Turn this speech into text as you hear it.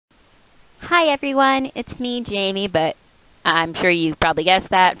Hi everyone, it's me, Jamie, but I'm sure you probably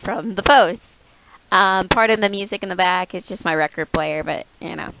guessed that from the post. Part of the music in the back is just my record player, but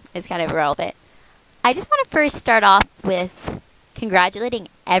it's kind of irrelevant. I just want to first start off with congratulating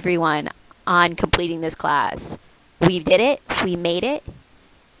everyone on completing this class. We did it, we made it.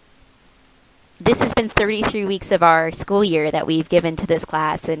 This has been 33 weeks of our school year that we've given to this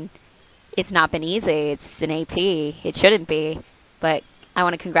class, and it's not been easy. It's an AP. It shouldn't be, but I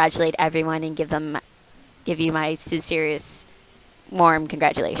want to congratulate everyone and give you my sincerest, warm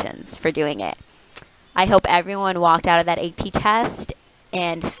congratulations for doing it. I hope everyone walked out of that AP test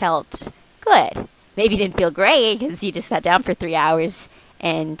and felt good. Maybe didn't feel great because you just sat down for 3 hours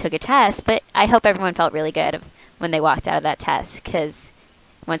and took a test, but I hope everyone felt really good when they walked out of that test because,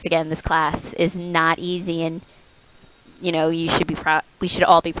 once again, this class is not easy, and you should be proud. We should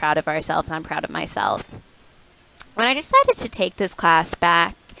all be proud of ourselves. I'm proud of myself. When I decided to take this class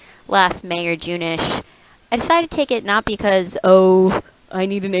back last May or June-ish, I decided to take it not because, I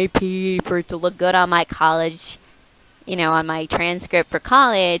need an AP for it to look good on my college, on my transcript for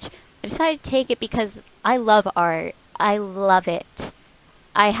college. I decided to take it because I love art. I love it.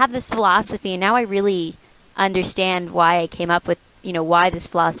 I have this philosophy, and now I really understand why I came up with, why this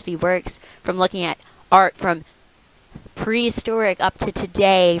philosophy works, from looking at art from prehistoric up to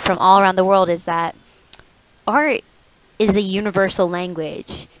today from all around the world, is that art is a universal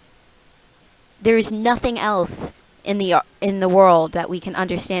language. There is nothing else in the world that we can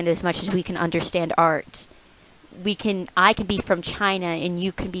understand as much as we can understand art. I can be from China and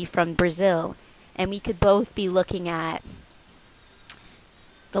you can be from Brazil, and we could both be looking at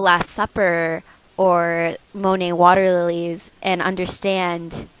The Last Supper or Monet Water Lilies and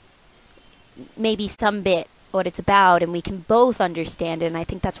understand maybe some bit what it's about, and we can both understand it, and I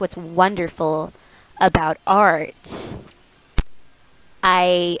think that's what's wonderful about art.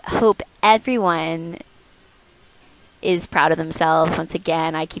 I hope everyone is proud of themselves. Once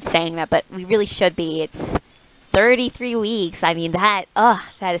again, I keep saying that, but we really should be. It's 33 weeks. I mean, that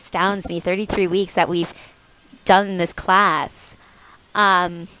astounds me. 33 weeks that we've done this class.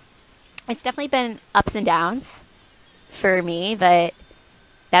 It's definitely been ups and downs for me, but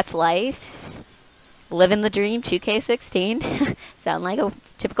that's life. Living the dream, 2K16. Sound like a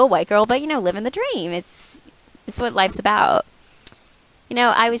typical white girl, but living the dream. It's what life's about.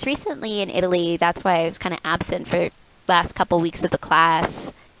 I was recently in Italy. That's why I was kind of absent for last couple weeks of the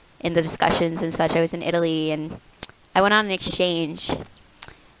class in the discussions and such. I was in Italy, and I went on an exchange,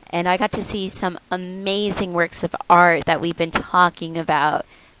 and I got to see some amazing works of art that we've been talking about.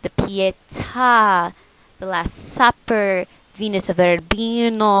 The Pietà, The Last Supper, Venus of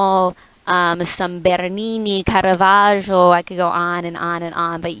Urbino, some Bernini, Caravaggio. I could go on and on and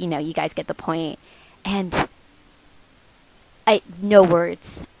on, but you guys get the point. And no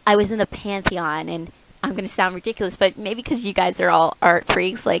words. I was in the Pantheon, and I'm going to sound ridiculous, but maybe because you guys are all art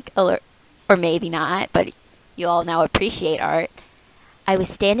freaks, or maybe not, but you all now appreciate art. I was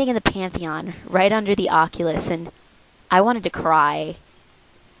standing in the Pantheon right under the Oculus, and I wanted to cry.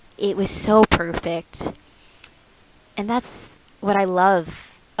 It was so perfect. And that's what I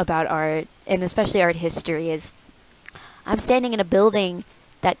love about art, and especially art history, is I'm standing in a building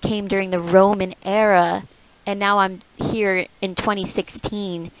that came during the Roman era, and now I'm here in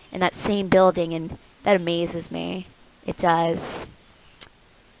 2016 in that same building, and that amazes me. It does.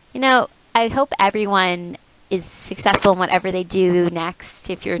 I hope everyone is successful in whatever they do next.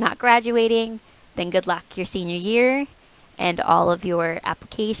 If you're not graduating, then good luck your senior year and all of your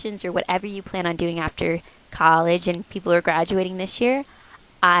applications or whatever you plan on doing after college, and people who are graduating this year.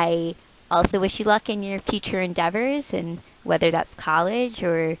 I also wish you luck in your future endeavors, and whether that's college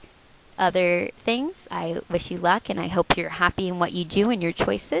or other things, I wish you luck, and I hope you're happy in what you do and your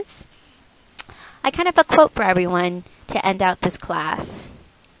choices. I kind of have a quote for everyone to end out this class.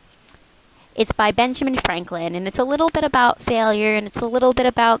 It's by Benjamin Franklin, and it's a little bit about failure, and it's a little bit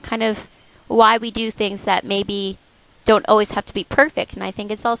about kind of why we do things that maybe don't always have to be perfect, and I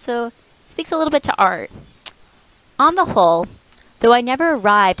think it's also speaks a little bit to art. On the whole, though I never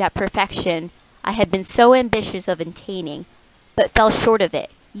arrived at perfection I had been so ambitious of attaining, but fell short of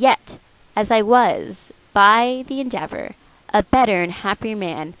it, yet, as I was, by the endeavor, a better and happier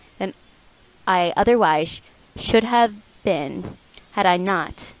man than I otherwise should have been had I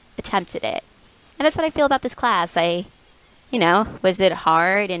not attempted it. And that's what I feel about this class. Was it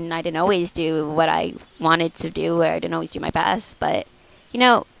hard, and I didn't always do what I wanted to do, or I didn't always do my best, but,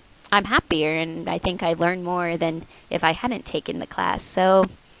 I'm happier, and I think I learned more than if I hadn't taken the class. So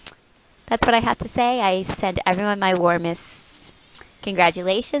that's what I have to say. I send everyone my warmest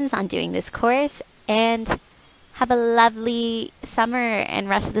congratulations on doing this course, and Have a lovely summer and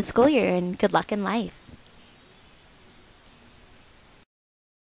rest of the school year, and good luck in life.